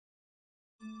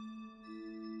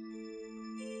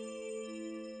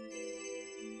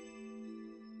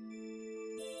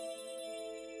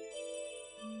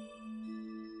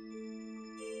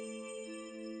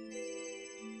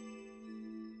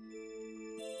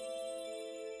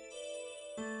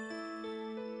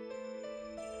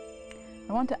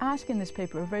I want to ask in this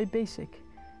paper a very basic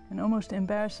and almost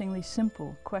embarrassingly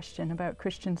simple question about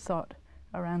Christian thought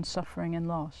around suffering and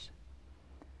loss.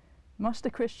 Must a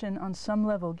Christian on some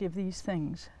level give these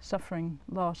things, suffering,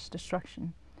 loss,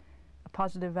 destruction, a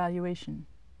positive valuation?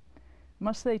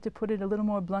 Must they, to put it a little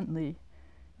more bluntly,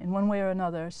 in one way or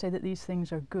another, say that these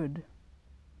things are good?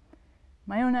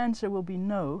 My own answer will be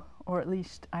no, or at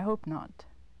least I hope not.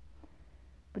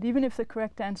 But even if the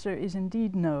correct answer is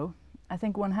indeed no, I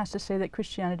think one has to say that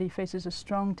Christianity faces a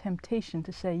strong temptation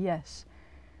to say yes,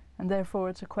 and therefore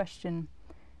it's a question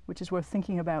which is worth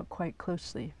thinking about quite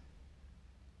closely.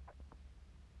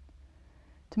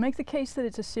 To make the case that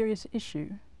it's a serious issue,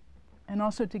 and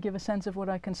also to give a sense of what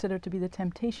I consider to be the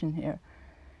temptation here,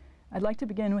 I'd like to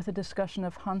begin with a discussion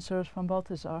of Han Urs von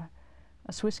Balthasar,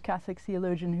 a Swiss Catholic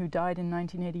theologian who died in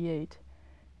 1988,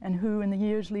 and who, in the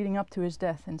years leading up to his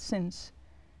death and since,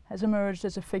 has emerged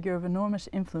as a figure of enormous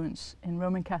influence in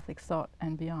Roman Catholic thought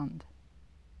and beyond.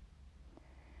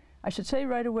 I should say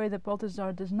right away that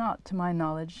Balthasar does not, to my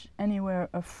knowledge, anywhere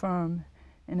affirm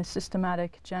in a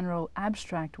systematic, general,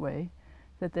 abstract way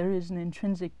that there is an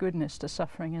intrinsic goodness to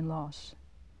suffering and loss.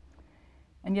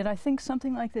 And yet I think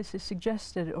something like this is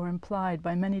suggested or implied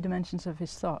by many dimensions of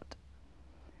his thought.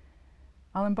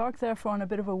 I'll embark therefore on a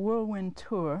bit of a whirlwind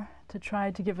tour to try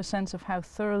to give a sense of how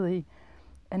thoroughly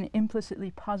an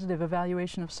implicitly positive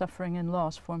evaluation of suffering and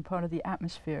loss form part of the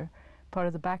atmosphere, part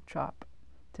of the backdrop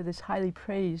to this highly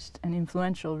praised and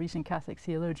influential recent Catholic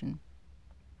theologian.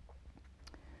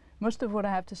 Most of what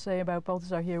I have to say about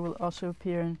Balthasar here will also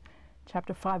appear in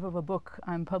Chapter 5 of a book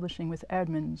I'm publishing with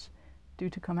Erdmans, due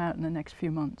to come out in the next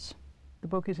few months. The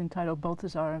book is entitled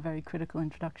Balthasar, A Very Critical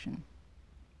Introduction.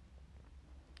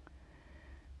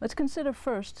 Let's consider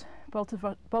first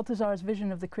Balthasar's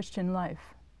vision of the Christian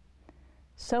life.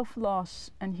 Self-loss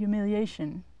and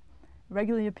humiliation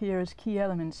regularly appear as key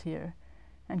elements here,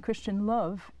 and Christian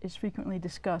love is frequently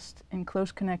discussed in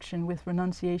close connection with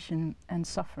renunciation and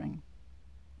suffering.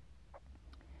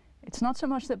 It's not so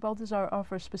much that Balthasar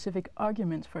offers specific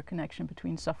arguments for a connection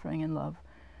between suffering and love,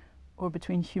 or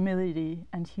between humility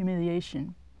and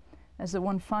humiliation, as that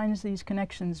one finds these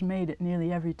connections made at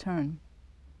nearly every turn.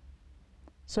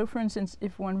 So, for instance,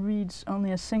 if one reads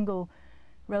only a single,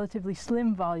 relatively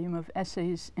slim volume of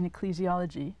essays in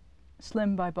ecclesiology,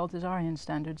 slim by Balthasarian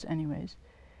standards anyways,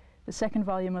 the second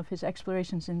volume of his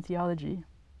explorations in theology,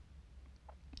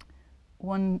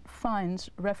 one finds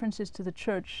references to the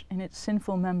Church in its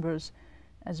sinful members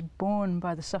as borne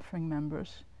by the suffering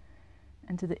members,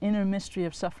 and to the inner mystery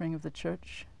of suffering of the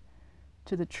Church,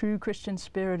 to the true Christian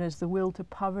spirit as the will to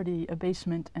poverty,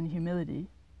 abasement, and humility.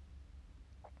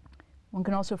 One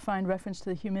can also find reference to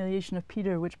the humiliation of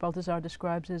Peter, which Balthasar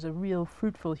describes as a real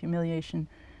fruitful humiliation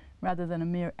rather than a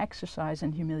mere exercise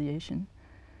in humiliation,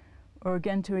 or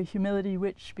again to a humility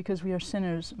which, because we are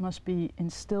sinners, must be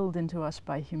instilled into us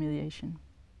by humiliation.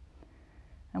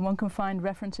 And one can find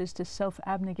references to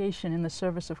self-abnegation in the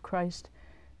service of Christ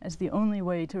as the only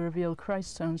way to reveal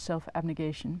Christ's own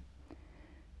self-abnegation,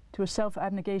 to a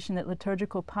self-abnegation that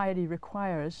liturgical piety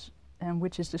requires, and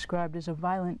which is described as a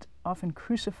violent, often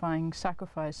crucifying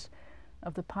sacrifice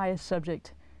of the pious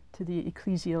subject to the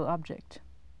ecclesial object.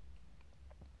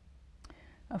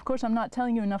 Of course, I'm not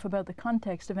telling you enough about the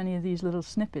context of any of these little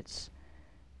snippets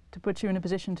to put you in a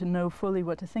position to know fully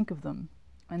what to think of them.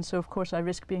 And so, of course, I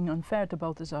risk being unfair to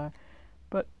Balthasar.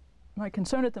 But my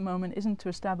concern at the moment isn't to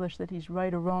establish that he's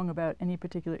right or wrong about any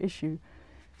particular issue,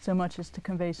 so much as to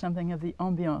convey something of the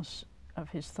ambiance of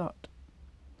his thought.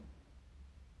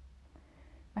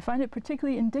 I find it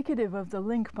particularly indicative of the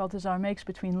link Balthasar makes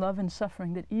between love and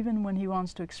suffering that even when he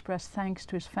wants to express thanks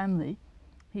to his family,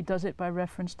 he does it by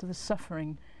reference to the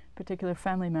suffering particular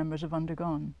family members have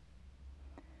undergone.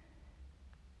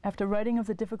 After writing of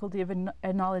the difficulty of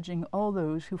acknowledging all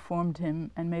those who formed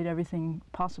him and made everything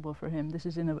possible for him, this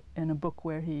is in a book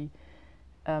where he,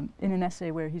 in an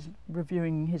essay where he's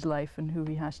reviewing his life and who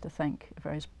he has to thank at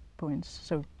various points.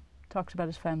 So talks about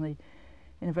his family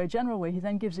in a very general way. He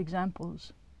then gives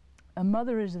examples. A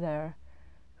mother is there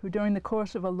who during the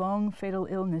course of a long fatal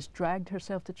illness dragged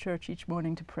herself to church each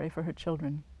morning to pray for her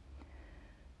children.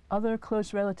 Other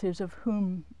close relatives of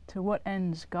whom, to what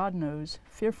ends God knows,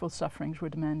 fearful sufferings were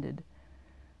demanded.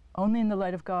 Only in the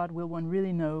light of God will one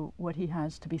really know what he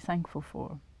has to be thankful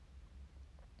for.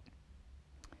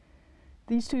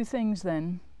 These two things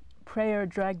then, prayer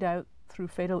dragged out through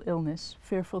fatal illness,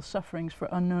 fearful sufferings for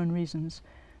unknown reasons,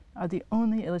 are the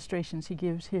only illustrations he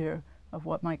gives here of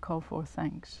what might call for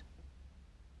thanks.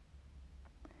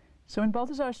 So in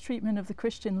Balthasar's treatment of the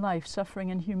Christian life,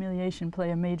 suffering and humiliation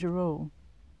play a major role.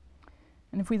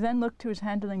 And if we then look to his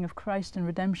handling of Christ and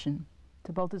redemption,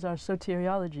 to Balthasar's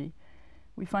soteriology,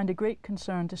 we find a great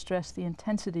concern to stress the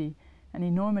intensity and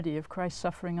enormity of Christ's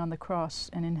suffering on the cross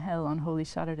and in hell on Holy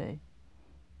Saturday.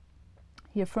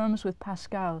 He affirms with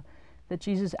Pascal that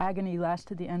Jesus' agony lasts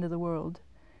to the end of the world,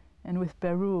 and with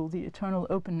Beroul the eternal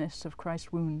openness of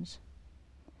Christ's wounds.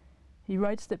 He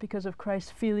writes that because of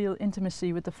Christ's filial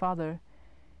intimacy with the Father,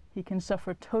 he can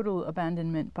suffer total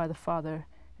abandonment by the Father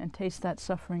and taste that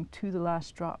suffering to the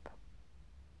last drop.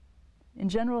 In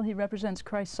general, he represents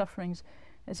Christ's sufferings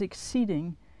as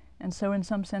exceeding, and so in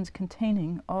some sense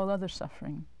containing, all other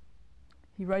suffering.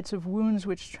 He writes of wounds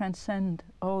which transcend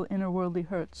all inner worldly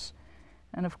hurts,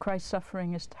 and of Christ's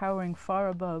suffering as towering far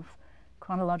above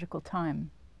chronological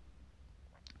time.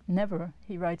 Never,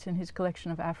 he writes in his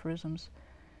collection of aphorisms,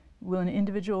 will an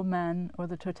individual man or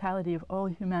the totality of all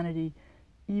humanity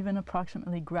even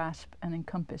approximately grasp and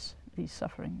encompass these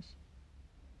sufferings.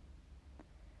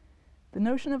 The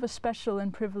notion of a special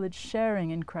and privileged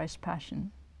sharing in Christ's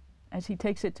passion, as he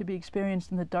takes it to be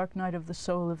experienced in the dark night of the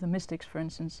soul of the mystics, for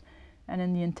instance, and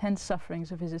in the intense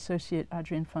sufferings of his associate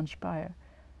Adrian von Speyer,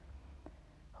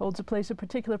 holds a place of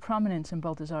particular prominence in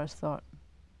Balthasar's thought.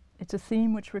 It's a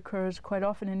theme which recurs quite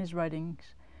often in his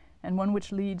writings, and one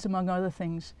which leads, among other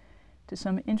things, to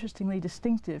some interestingly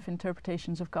distinctive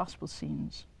interpretations of gospel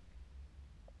scenes.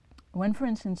 When, for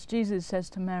instance, Jesus says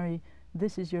to Mary,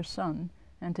 "This is your son,"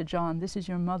 and to John, "This is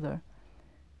your mother,"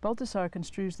 Balthasar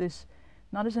construes this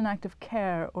not as an act of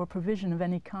care or provision of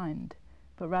any kind,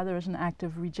 but rather as an act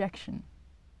of rejection.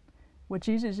 What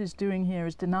Jesus is doing here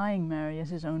is denying Mary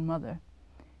as his own mother.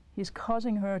 He is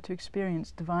causing her to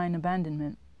experience divine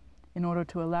abandonment in order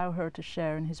to allow her to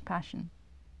share in his passion.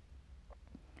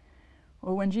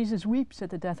 Or when Jesus weeps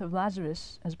at the death of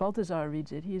Lazarus, as Balthasar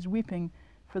reads it, he is weeping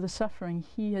for the suffering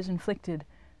he has inflicted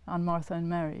on Martha and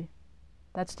Mary.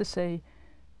 That's to say,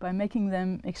 by making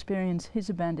them experience his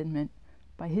abandonment,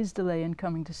 by his delay in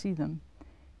coming to see them,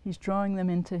 he's drawing them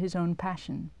into his own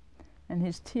passion, and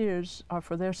his tears are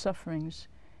for their sufferings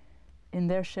in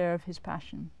their share of his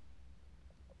passion.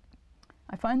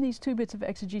 I find these two bits of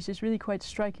exegesis really quite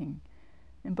striking.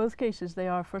 In both cases, they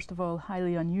are, first of all,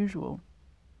 highly unusual.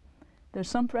 There's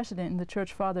some precedent in the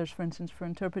Church Fathers, for instance, for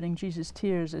interpreting Jesus'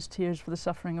 tears as tears for the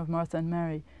suffering of Martha and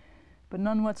Mary, but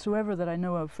none whatsoever that I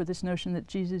know of for this notion that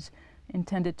Jesus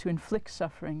intended to inflict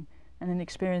suffering and an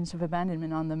experience of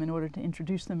abandonment on them in order to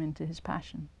introduce them into his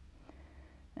passion.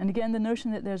 And again, the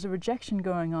notion that there's a rejection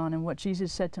going on in what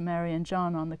Jesus said to Mary and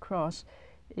John on the cross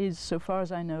is, so far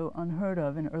as I know, unheard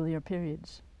of in earlier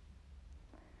periods.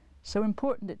 So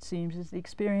important, it seems, is the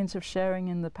experience of sharing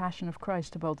in the passion of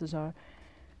Christ to Balthasar,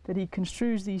 that he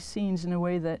construes these scenes in a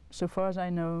way that, so far as I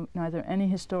know, neither any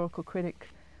historical critic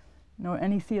nor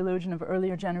any theologian of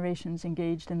earlier generations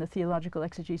engaged in the theological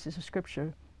exegesis of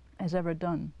Scripture has ever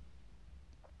done.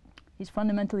 He's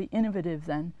fundamentally innovative,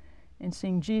 then, in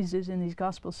seeing Jesus in these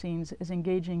gospel scenes as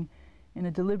engaging in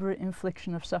a deliberate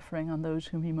infliction of suffering on those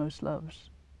whom he most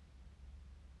loves.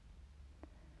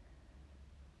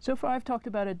 So far I've talked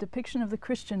about a depiction of the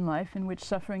Christian life in which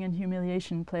suffering and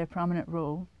humiliation play a prominent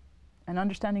role, an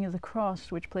understanding of the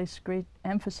cross which places great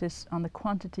emphasis on the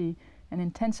quantity and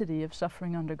intensity of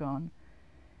suffering undergone,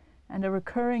 and a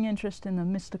recurring interest in the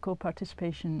mystical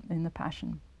participation in the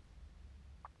Passion.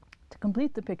 To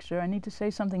complete the picture, I need to say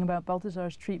something about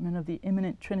Balthasar's treatment of the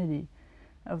immanent Trinity,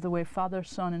 of the way Father,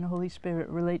 Son, and Holy Spirit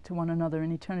relate to one another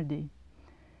in eternity.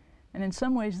 And in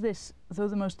some ways this, though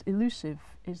the most elusive,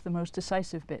 is the most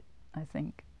decisive bit, I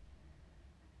think.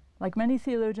 Like many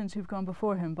theologians who've gone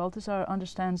before him, Balthasar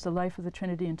understands the life of the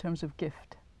Trinity in terms of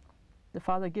gift. The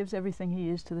Father gives everything he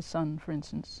is to the Son, for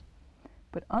instance.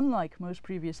 But unlike most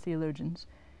previous theologians,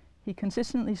 he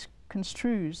consistently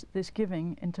construes this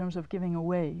giving in terms of giving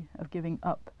away, of giving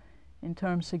up, in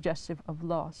terms suggestive of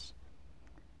loss.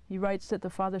 He writes that the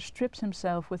Father strips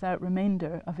himself without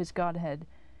remainder of his Godhead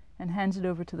and hands it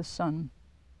over to the Son.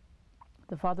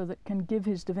 The Father that can give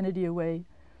his divinity away,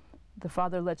 the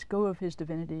Father lets go of his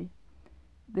divinity.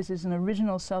 This is an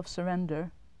original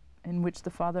self-surrender in which the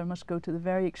Father must go to the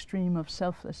very extreme of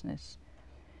selflessness.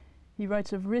 He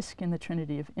writes of risk in the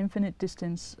Trinity, of infinite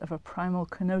distance, of a primal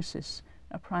kenosis,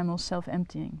 a primal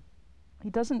self-emptying. He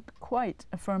doesn't quite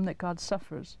affirm that God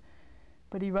suffers,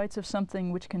 but he writes of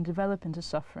something which can develop into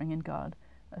suffering in God,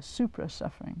 a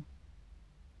supra-suffering.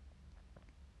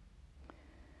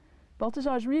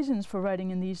 Balthasar's reasons for writing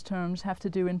in these terms have to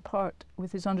do in part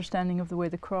with his understanding of the way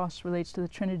the cross relates to the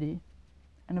Trinity,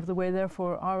 and of the way,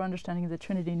 therefore, our understanding of the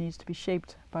Trinity needs to be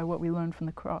shaped by what we learn from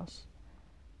the cross.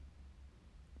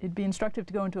 It'd be instructive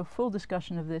to go into a full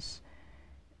discussion of this,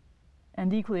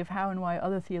 and equally of how and why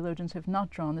other theologians have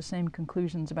not drawn the same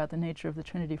conclusions about the nature of the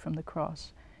Trinity from the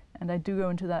cross. and I do go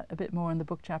into that a bit more in the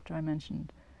book chapter I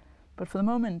mentioned. But for the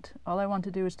moment, all I want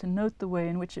to do is to note the way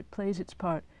in which it plays its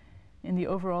part in the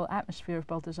overall atmosphere of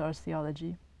Balthasar's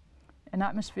theology, an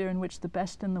atmosphere in which the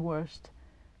best and the worst,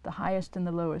 the highest and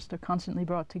the lowest, are constantly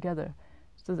brought together,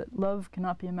 so that love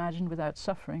cannot be imagined without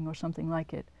suffering or something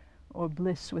like it, or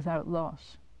bliss without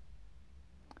loss.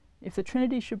 If the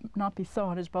Trinity should not be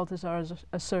thought, as Balthasar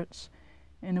asserts,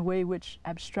 in a way which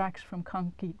abstracts from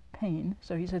concrete pain,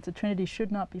 so he says the Trinity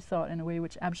should not be thought in a way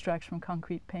which abstracts from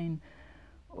concrete pain,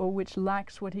 or which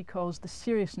lacks what he calls the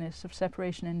seriousness of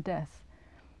separation and death,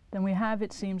 then we have,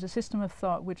 it seems, a system of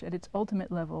thought which at its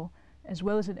ultimate level, as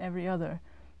well as at every other,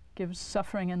 gives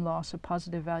suffering and loss a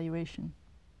positive valuation.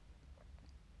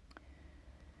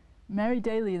 Mary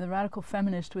Daly, the radical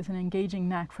feminist with an engaging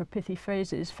knack for pithy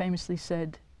phrases, famously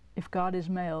said, "If God is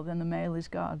male, then the male is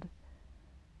God."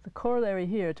 The corollary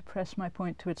here, to press my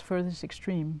point to its furthest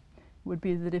extreme, would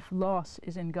be that if loss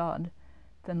is in God,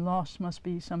 then loss must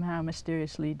be somehow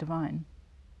mysteriously divine.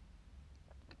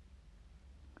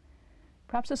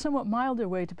 Perhaps a somewhat milder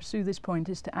way to pursue this point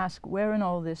is to ask where in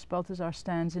all this Balthasar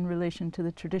stands in relation to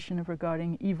the tradition of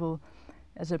regarding evil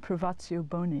as a privatio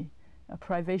boni, a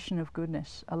privation of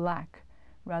goodness, a lack,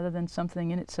 rather than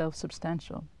something in itself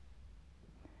substantial.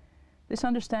 This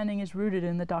understanding is rooted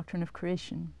in the doctrine of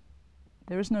creation.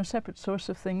 There is no separate source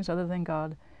of things other than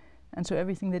God, and so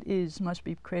everything that is must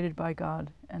be created by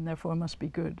God, and therefore must be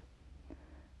good.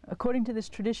 According to this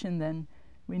tradition, then,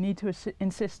 we need to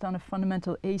insist on a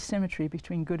fundamental asymmetry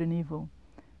between good and evil.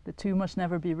 The two must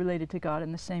never be related to God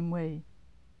in the same way.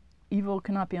 Evil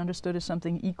cannot be understood as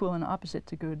something equal and opposite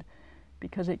to good,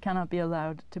 because it cannot be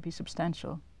allowed to be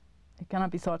substantial. It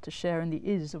cannot be thought to share in the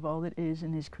is of all that is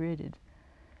and is created.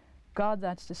 God,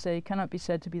 that's to say, cannot be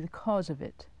said to be the cause of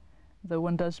it, though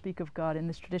one does speak of God in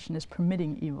this tradition as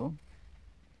permitting evil.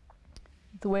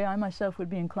 The way I myself would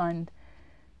be inclined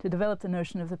to develop the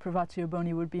notion of the privatio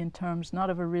boni would be in terms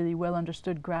not of a really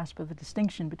well-understood grasp of the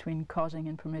distinction between causing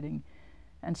and permitting,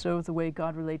 and so of the way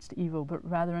God relates to evil, but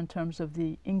rather in terms of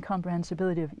the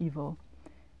incomprehensibility of evil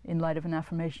in light of an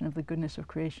affirmation of the goodness of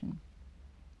creation.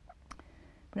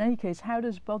 But in any case, how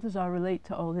does Balthasar relate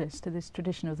to all this, to this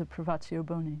tradition of the privatio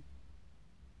boni?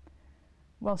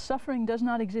 While suffering does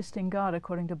not exist in God,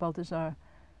 according to Balthasar,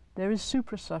 there is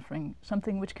supra-suffering,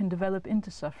 something which can develop into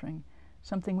suffering,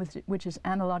 something which is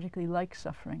analogically like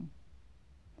suffering.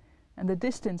 And the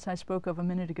distance I spoke of a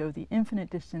minute ago, the infinite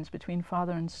distance between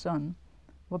Father and Son,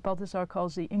 what Balthasar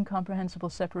calls the incomprehensible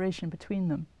separation between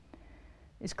them,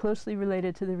 is closely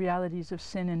related to the realities of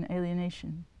sin and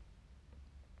alienation.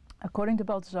 According to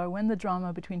Balthasar, when the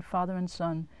drama between Father and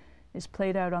Son is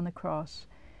played out on the cross,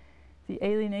 the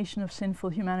alienation of sinful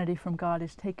humanity from God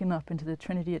is taken up into the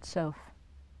Trinity itself.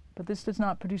 But this does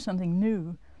not produce something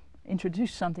new,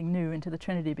 introduce something new into the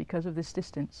Trinity because of this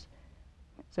distance.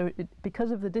 So because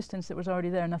of the distance that was already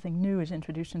there, nothing new is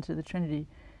introduced into the Trinity,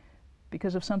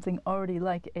 because of something already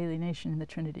like alienation in the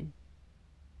Trinity.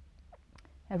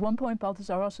 At one point,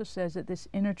 Balthasar also says that this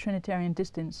inner Trinitarian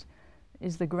distance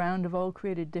is the ground of all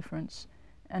created difference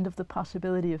and of the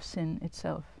possibility of sin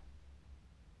itself.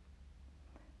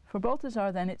 For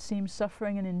Balthasar, then, it seems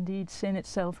suffering and indeed sin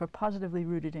itself are positively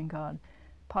rooted in God,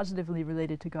 positively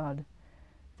related to God.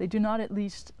 They do not, at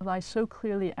least, lie so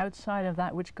clearly outside of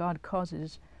that which God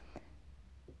causes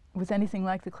with anything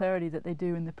like the clarity that they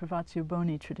do in the privatio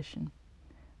boni tradition.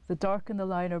 The dark and the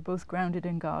light are both grounded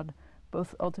in God,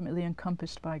 both ultimately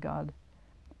encompassed by God.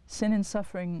 Sin and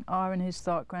suffering are, in his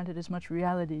thought, granted as much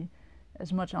reality,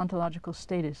 as much ontological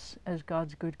status as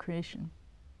God's good creation.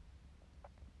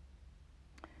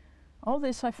 All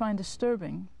this I find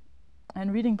disturbing,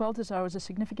 and reading Balthasar was a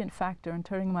significant factor in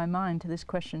turning my mind to this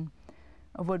question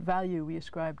of what value we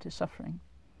ascribe to suffering.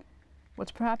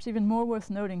 What's perhaps even more worth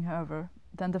noting, however,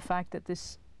 than the fact that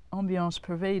this ambiance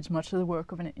pervades much of the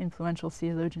work of an influential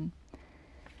theologian,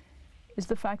 is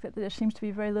the fact that there seems to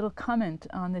be very little comment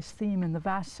on this theme in the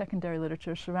vast secondary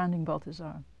literature surrounding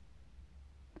Balthasar.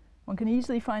 One can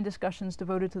easily find discussions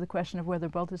devoted to the question of whether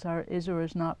Balthasar is or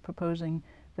is not proposing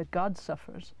that God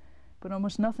suffers, but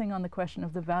almost nothing on the question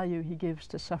of the value he gives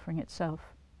to suffering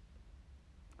itself.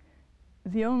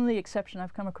 The only exception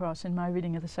I've come across in my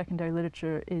reading of the secondary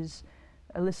literature is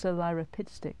Alyssa Lyra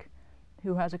Pitstick,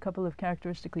 who has a couple of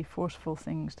characteristically forceful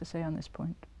things to say on this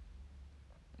point.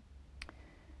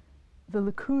 The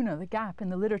lacuna, the gap in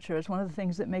the literature, is one of the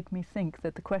things that make me think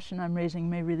that the question I'm raising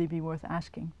may really be worth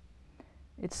asking.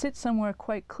 It sits somewhere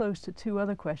quite close to two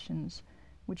other questions,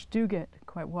 which do get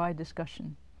quite wide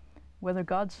discussion: whether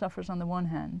God suffers on the one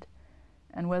hand,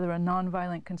 and whether a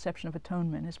non-violent conception of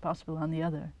atonement is possible on the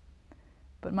other.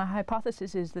 But my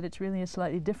hypothesis is that it's really a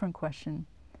slightly different question,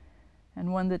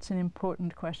 and one that's an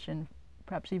important question,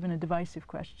 perhaps even a divisive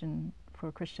question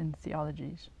for Christian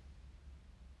theologies.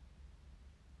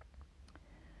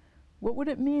 What would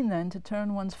it mean then to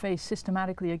turn one's face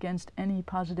systematically against any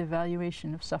positive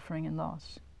valuation of suffering and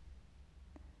loss?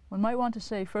 One might want to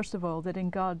say, first of all, that in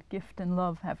God, gift and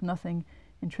love have nothing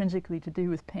intrinsically to do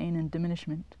with pain and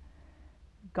diminishment.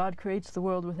 God creates the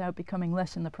world without becoming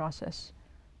less in the process.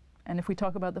 And if we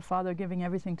talk about the Father giving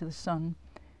everything to the Son,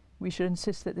 we should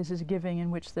insist that this is a giving in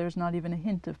which there is not even a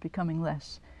hint of becoming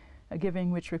less, a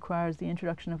giving which requires the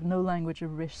introduction of no language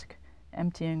of risk,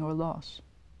 emptying, or loss.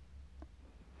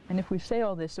 And if we say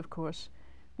all this, of course,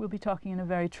 we'll be talking in a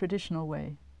very traditional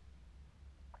way.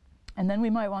 And then we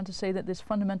might want to say that this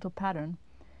fundamental pattern,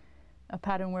 a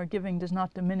pattern where giving does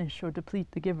not diminish or deplete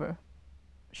the giver,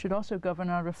 should also govern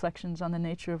our reflections on the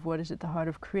nature of what is at the heart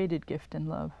of created gift and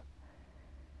love.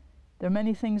 There are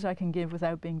many things I can give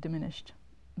without being diminished: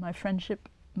 my friendship,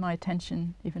 my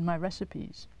attention, even my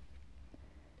recipes.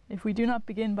 If we do not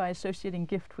begin by associating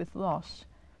gift with loss,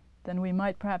 then we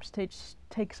might perhaps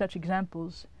take such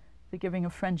examples, the giving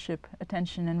of friendship,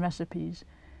 attention, and recipes,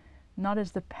 not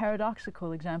as the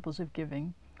paradoxical examples of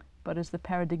giving, but as the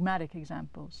paradigmatic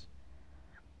examples.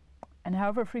 And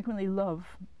however frequently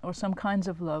love, or some kinds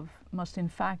of love, must in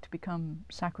fact become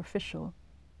sacrificial,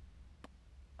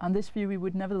 on this view we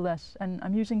would nevertheless, and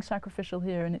I'm using sacrificial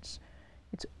here in its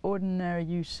ordinary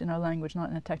use in our language, not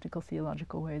in a technical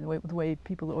theological way, the way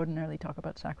people ordinarily talk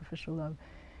about sacrificial love.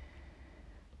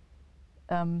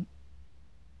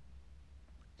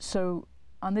 So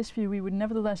on this view we would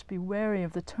nevertheless be wary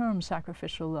of the term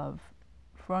sacrificial love,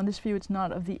 for on this view it's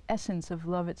not of the essence of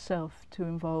love itself to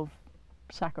involve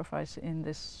sacrifice in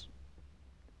this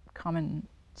common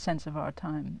sense of our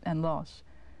time, and loss,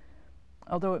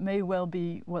 although it may well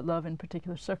be what love in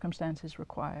particular circumstances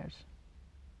requires.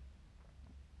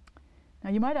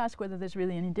 Now you might ask whether there's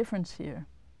really any difference here.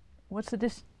 What's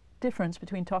the difference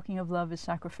between talking of love as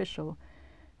sacrificial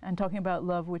and talking about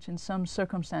love which in some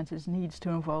circumstances needs to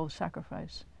involve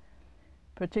sacrifice,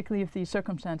 particularly if these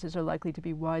circumstances are likely to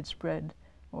be widespread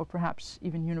or perhaps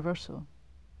even universal?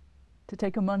 To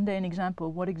take a mundane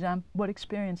example, what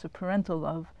experience of parental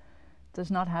love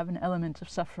does not have an element of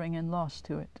suffering and loss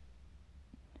to it?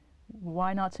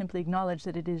 Why not simply acknowledge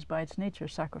that it is by its nature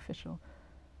sacrificial?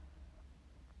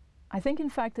 I think in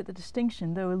fact that the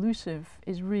distinction, though elusive,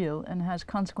 is real and has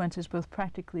consequences both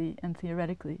practically and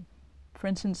theoretically. For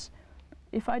instance,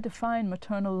 if I define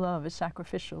maternal love as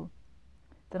sacrificial,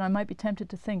 then I might be tempted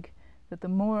to think that the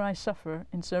more I suffer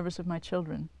in service of my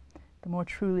children, the more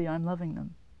truly I'm loving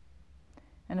them.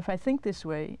 And if I think this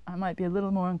way, I might be a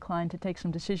little more inclined to take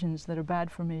some decisions that are bad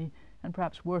for me and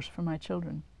perhaps worse for my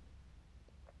children.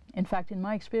 In fact, in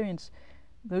my experience,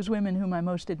 those women whom I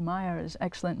most admire as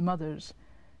excellent mothers,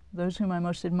 those whom I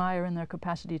most admire in their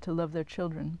capacity to love their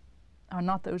children, are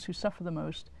not those who suffer the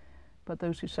most, but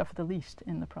those who suffer the least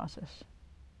in the process.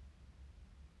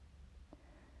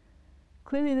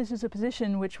 Clearly, this is a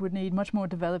position which would need much more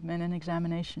development and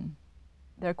examination.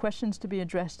 There are questions to be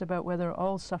addressed about whether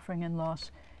all suffering and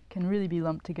loss can really be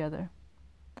lumped together,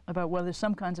 about whether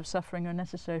some kinds of suffering are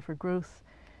necessary for growth,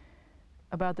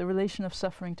 about the relation of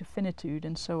suffering to finitude,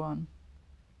 and so on.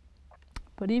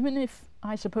 But even if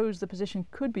I suppose the position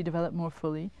could be developed more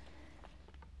fully,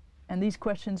 and these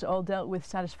questions all dealt with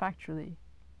satisfactorily,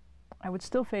 I would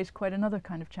still face quite another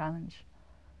kind of challenge.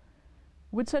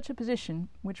 Would such a position,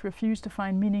 which refused to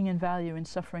find meaning and value in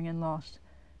suffering and loss,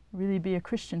 really be a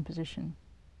Christian position?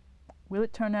 Will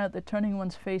it turn out that turning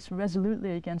one's face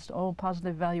resolutely against all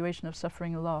positive valuation of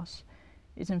suffering and loss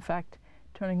is in fact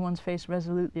turning one's face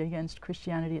resolutely against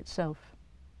Christianity itself?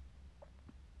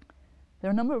 There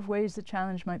are a number of ways the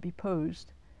challenge might be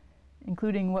posed,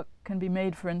 including what can be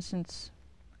made,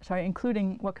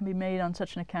 including what can be made on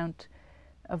such an account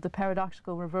of the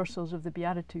paradoxical reversals of the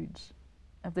Beatitudes,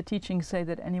 of the teachings say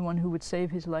that anyone who would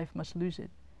save his life must lose it.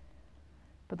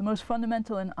 But the most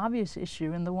fundamental and obvious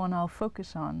issue, and the one I'll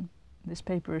focus on in this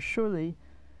paper, is surely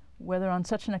whether on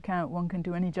such an account one can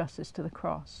do any justice to the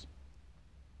cross.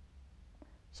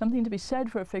 Something to be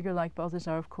said for a figure like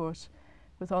Balthasar, of course,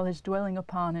 with all his dwelling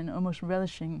upon and almost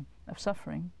relishing of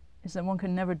suffering, is that one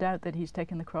can never doubt that he's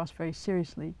taken the cross very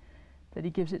seriously, that he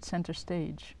gives it center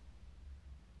stage.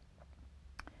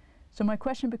 So my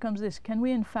question becomes this: can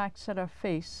we in fact set our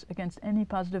face against any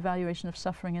positive valuation of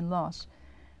suffering and loss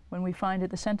when we find at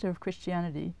the center of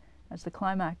Christianity, as the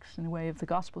climax in a way of the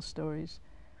gospel stories,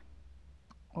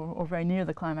 or very near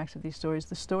the climax of these stories,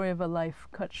 the story of a life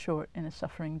cut short in a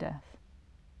suffering death?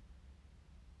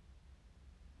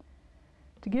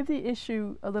 To give the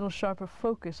issue a little sharper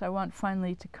focus, I want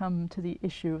finally to come to the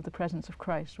issue of the presence of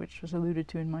Christ, which was alluded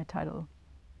to in my title.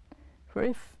 For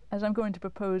if, as I'm going to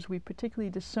propose, we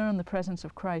particularly discern the presence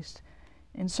of Christ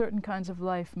in certain kinds of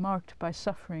life marked by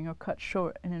suffering or cut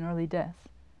short in an early death,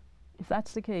 if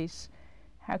that's the case,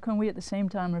 how can we at the same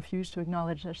time refuse to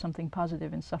acknowledge there's something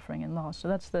positive in suffering and loss? So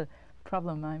that's the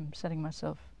problem I'm setting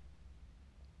myself.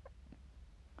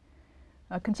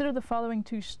 Consider the following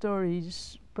two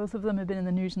stories. Both of them have been in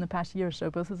the news in the past year or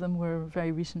so. Both of them were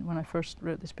very recent when I first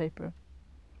wrote this paper.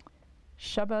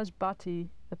 Shahbaz Bhatti,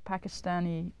 the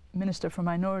Pakistani Minister for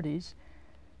Minorities,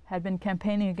 had been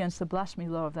campaigning against the blasphemy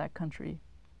law of that country.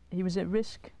 He was at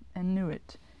risk and knew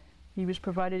it. He was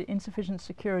provided insufficient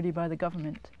security by the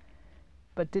government,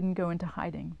 but didn't go into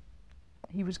hiding.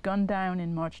 He was gunned down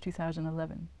in March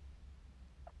 2011.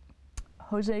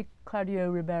 Jose Claudio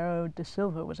Ribeiro da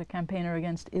Silva was a campaigner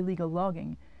against illegal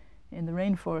logging in the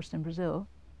rainforest in Brazil.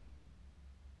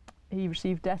 He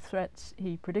received death threats.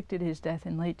 He predicted his death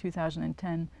in late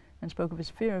 2010 and spoke of his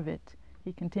fear of it.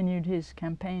 He continued his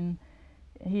campaign.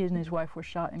 He and his wife were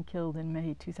shot and killed in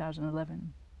May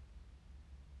 2011.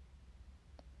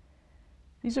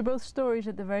 These are both stories,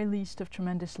 at the very least, of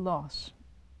tremendous loss.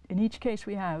 In each case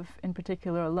we have, in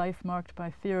particular, a life marked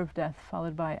by fear of death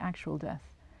followed by actual death.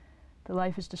 The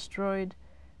life is destroyed,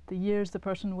 the years the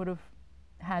person would have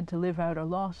had to live out are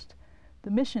lost, the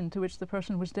mission to which the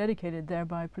person was dedicated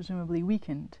thereby presumably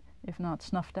weakened, if not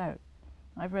snuffed out.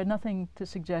 I've read nothing to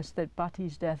suggest that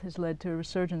Bhatti's death has led to a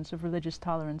resurgence of religious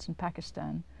tolerance in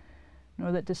Pakistan,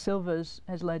 nor that De Silva's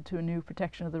has led to a new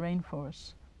protection of the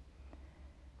rainforests.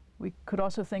 We could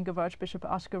also think of Archbishop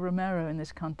Oscar Romero in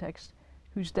this context,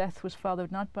 whose death was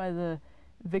followed not by the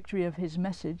victory of his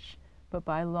message, but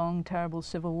by a long, terrible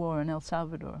civil war in El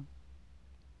Salvador.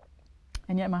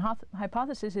 And yet my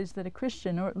hypothesis is that a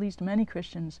Christian, or at least many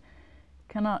Christians,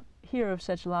 cannot hear of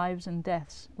such lives and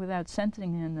deaths without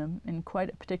sensing in them, in quite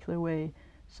a particular way,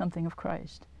 something of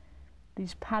Christ.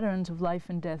 These patterns of life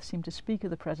and death seem to speak of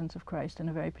the presence of Christ in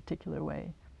a very particular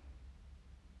way.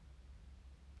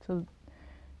 So,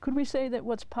 could we say that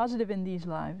what's positive in these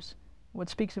lives, what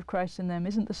speaks of Christ in them,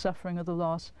 isn't the suffering or the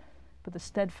loss, but the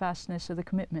steadfastness or the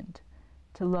commitment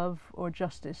to love or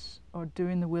justice or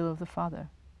doing the will of the Father?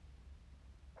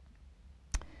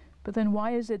 But then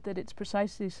why is it that it's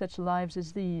precisely such lives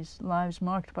as these, lives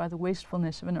marked by the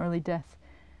wastefulness of an early death,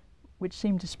 which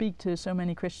seem to speak to so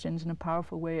many Christians in a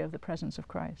powerful way of the presence of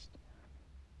Christ?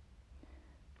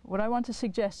 What I want to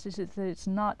suggest is that it's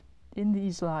not in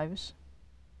these lives.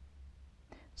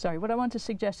 What I want to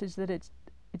suggest is that it's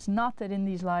not that in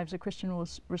these lives a Christian will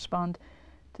respond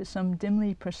to some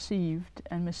dimly perceived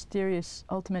and mysterious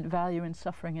ultimate value in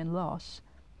suffering and loss,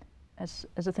 as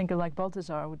a thinker like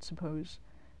Balthasar would suppose,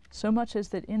 so much as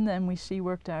that in them we see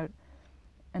worked out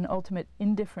an ultimate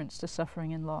indifference to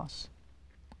suffering and loss,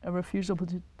 a refusal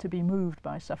to be moved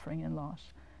by suffering and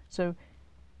loss. So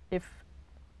if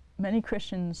many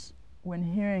Christians, when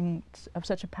hearing of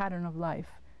such a pattern of life,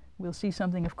 will see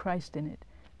something of Christ in it,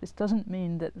 this doesn't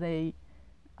mean that they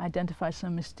identify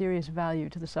some mysterious value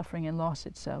to the suffering and loss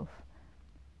itself,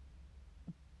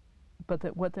 but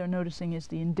that what they're noticing is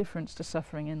the indifference to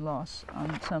suffering and loss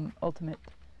on some ultimate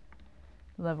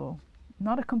level.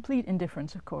 Not a complete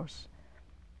indifference, of course.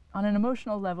 On an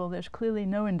emotional level, there's clearly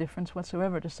no indifference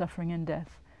whatsoever to suffering and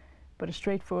death, but a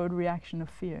straightforward reaction of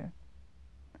fear.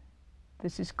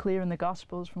 This is clear in the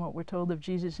Gospels from what we're told of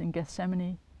Jesus in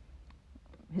Gethsemane.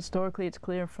 Historically, it's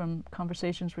clear from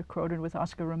conversations recorded with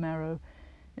Oscar Romero,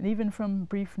 and even from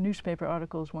brief newspaper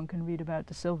articles one can read about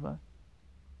De Silva.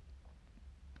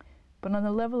 But on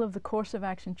the level of the course of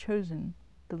action chosen,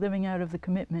 the living out of the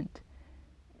commitment,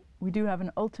 we do have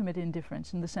an ultimate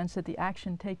indifference in the sense that the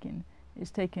action taken is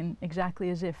taken exactly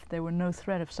as if there were no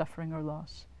threat of suffering or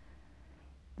loss.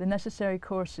 The necessary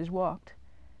course is walked,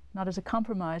 not as a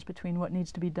compromise between what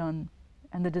needs to be done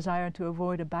and the desire to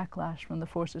avoid a backlash from the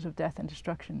forces of death and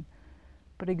destruction,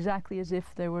 but exactly as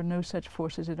if there were no such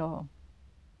forces at all.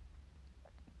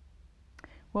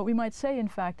 What we might say, in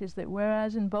fact, is that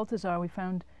whereas in Balthasar we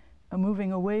found a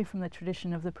moving away from the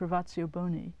tradition of the privatio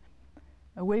boni,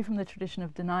 away from the tradition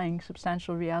of denying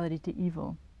substantial reality to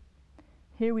evil,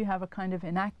 here we have a kind of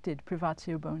enacted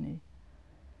privatio boni.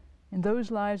 In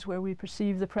those lives where we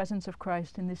perceive the presence of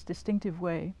Christ in this distinctive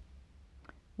way,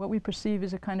 what we perceive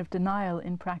is a kind of denial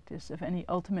in practice of any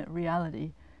ultimate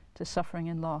reality to suffering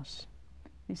and loss.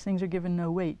 These things are given no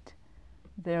weight.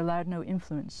 They are allowed no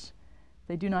influence.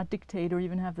 They do not dictate or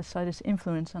even have the slightest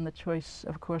influence on the choice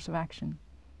of a course of action.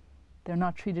 They're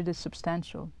not treated as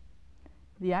substantial.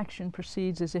 The action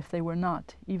proceeds as if they were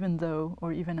not, even though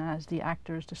or even as the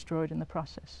actor is destroyed in the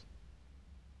process.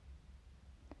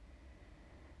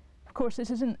 Of course,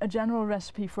 this isn't a general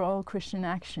recipe for all Christian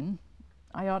action.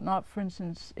 I ought not, for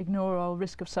instance, ignore all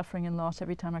risk of suffering and loss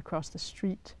every time I cross the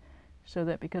street, so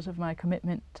that because of my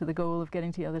commitment to the goal of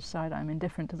getting to the other side, I'm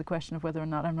indifferent to the question of whether or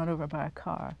not I'm run over by a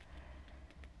car.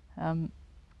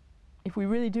 If we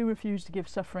really do refuse to give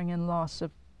suffering and loss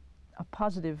a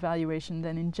positive valuation,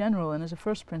 then in general and as a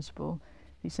first principle,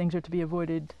 these things are to be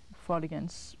avoided, fought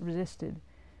against, resisted.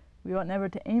 We ought never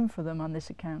to aim for them on this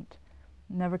account,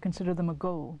 never consider them a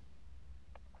goal.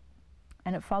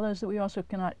 And it follows that we also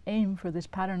cannot aim for this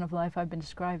pattern of life I've been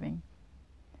describing,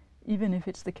 even if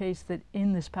it's the case that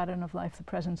in this pattern of life the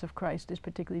presence of Christ is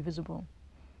particularly visible.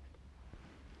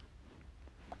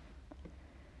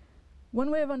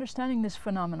 One way of understanding this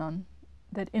phenomenon,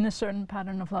 that in a certain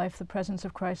pattern of life the presence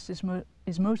of Christ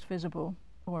is most visible,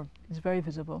 or is very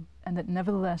visible, and that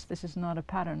nevertheless this is not a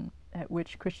pattern at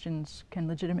which Christians can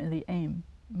legitimately aim,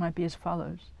 might be as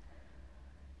follows.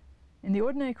 In the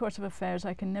ordinary course of affairs,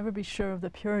 I can never be sure of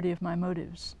the purity of my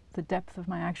motives, the depth of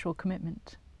my actual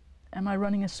commitment. Am I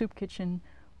running a soup kitchen,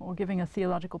 or giving a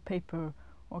theological paper,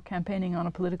 or campaigning on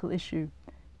a political issue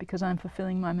because I'm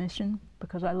fulfilling my mission,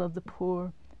 because I love the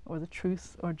poor, or the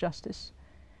truth, or justice?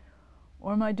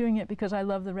 Or am I doing it because I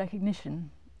love the recognition,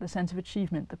 the sense of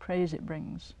achievement, the praise it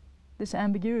brings? This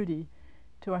ambiguity,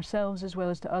 to ourselves as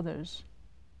well as to others,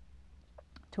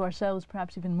 to ourselves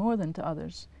perhaps even more than to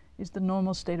others, is the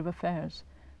normal state of affairs,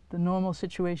 the normal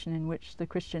situation in which the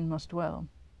Christian must dwell,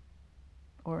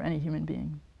 or any human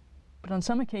being. But on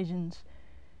some occasions,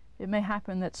 it may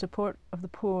happen that support of the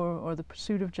poor, or the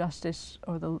pursuit of justice,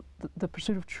 or the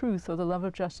pursuit of truth, or the love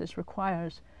of justice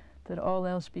requires that all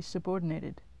else be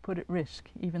subordinated, put at risk,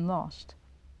 even lost.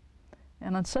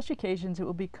 And on such occasions it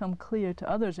will become clear, to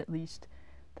others at least,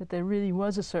 that there really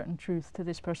was a certain truth to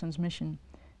this person's mission,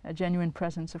 a genuine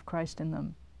presence of Christ in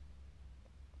them.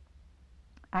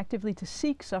 Actively to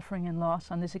seek suffering and loss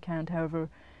on this account, however,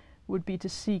 would be to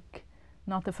seek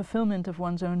not the fulfillment of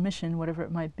one's own mission, whatever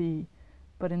it might be,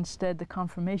 but instead the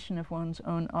confirmation of one's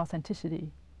own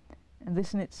authenticity. And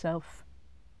this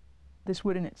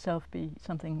would in itself be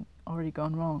something already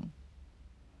gone wrong.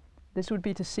 This would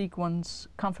be to seek one's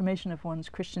confirmation of one's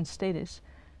Christian status,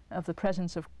 of the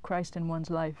presence of Christ in one's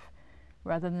life,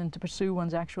 rather than to pursue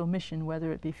one's actual mission,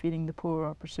 whether it be feeding the poor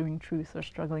or pursuing truth or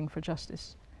struggling for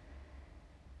justice.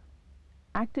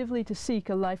 Actively to seek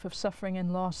a life of suffering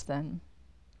and loss, then,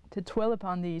 to dwell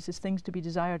upon these as things to be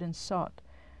desired and sought,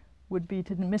 would be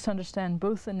to misunderstand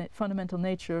both the fundamental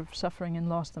nature of suffering and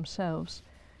loss themselves,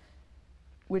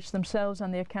 which themselves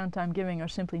on the account I'm giving are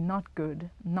simply not good,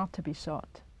 not to be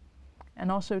sought, and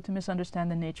also to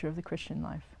misunderstand the nature of the Christian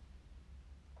life.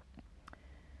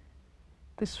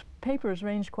 This paper is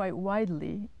ranged quite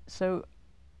widely, so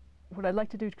what I'd like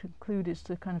to do to conclude is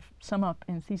to kind of sum up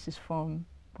in thesis form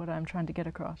what I'm trying to get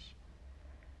across.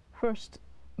 First,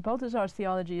 Balthasar's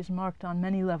theology is marked on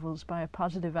many levels by a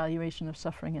positive valuation of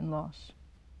suffering and loss.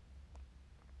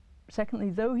 Secondly,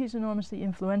 though he's enormously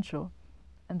influential,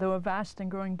 and though a vast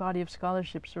and growing body of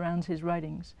scholarship surrounds his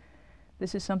writings,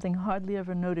 this is something hardly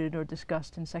ever noted or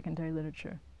discussed in secondary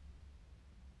literature.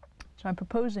 So I'm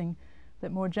proposing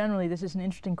that more generally this is an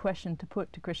interesting question to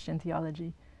put to Christian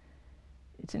theology.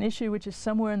 It's an issue which is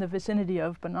somewhere in the vicinity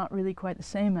of, but not really quite the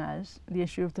same as, the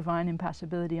issue of divine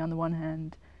impassibility on the one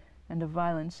hand, and of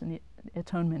violence and the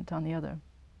atonement on the other.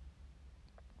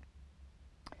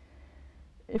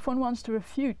 If one wants to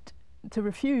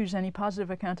refuse any positive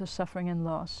account of suffering and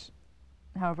loss,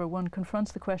 however, one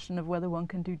confronts the question of whether one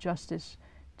can do justice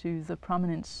to the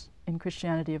prominence in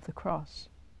Christianity of the cross.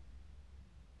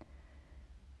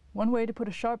 One way to put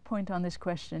a sharp point on this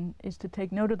question is to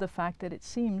take note of the fact that it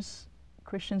seems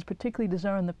Christians particularly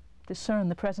discern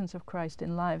the presence of Christ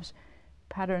in lives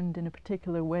patterned in a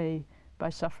particular way by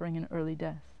suffering and early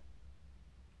death.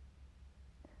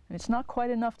 And it's not quite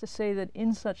enough to say that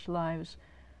in such lives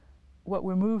what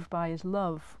we're moved by is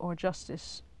love or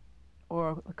justice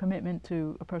or a commitment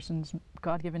to a person's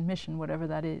God-given mission, whatever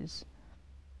that is.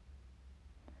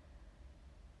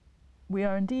 We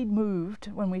are indeed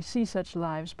moved when we see such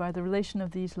lives by the relation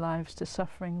of these lives to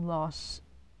suffering, loss,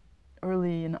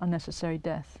 early and unnecessary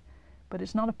death. But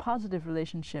it's not a positive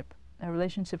relationship, a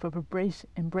relationship of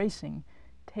embracing,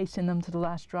 tasting them to the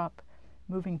last drop,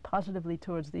 moving positively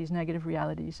towards these negative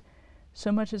realities,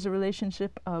 so much as a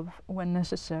relationship of, when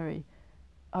necessary,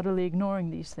 utterly ignoring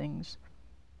these things,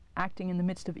 acting in the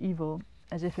midst of evil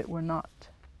as if it were not.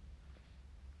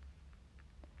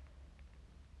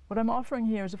 What I'm offering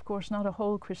here is, of course, not a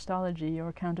whole Christology or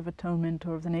account of atonement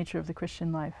or of the nature of the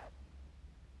Christian life.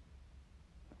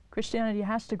 Christianity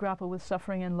has to grapple with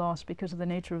suffering and loss because of the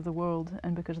nature of the world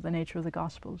and because of the nature of the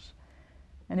Gospels.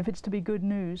 And if it's to be good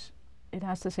news, it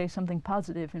has to say something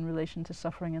positive in relation to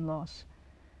suffering and loss.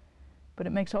 But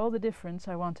it makes all the difference,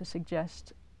 I want to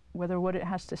suggest, whether what it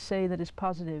has to say that is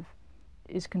positive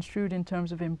is construed in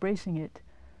terms of embracing it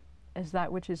as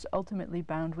that which is ultimately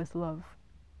bound with love,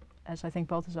 as I think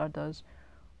Balthasar does,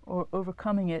 or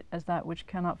overcoming it as that which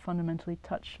cannot fundamentally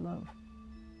touch love.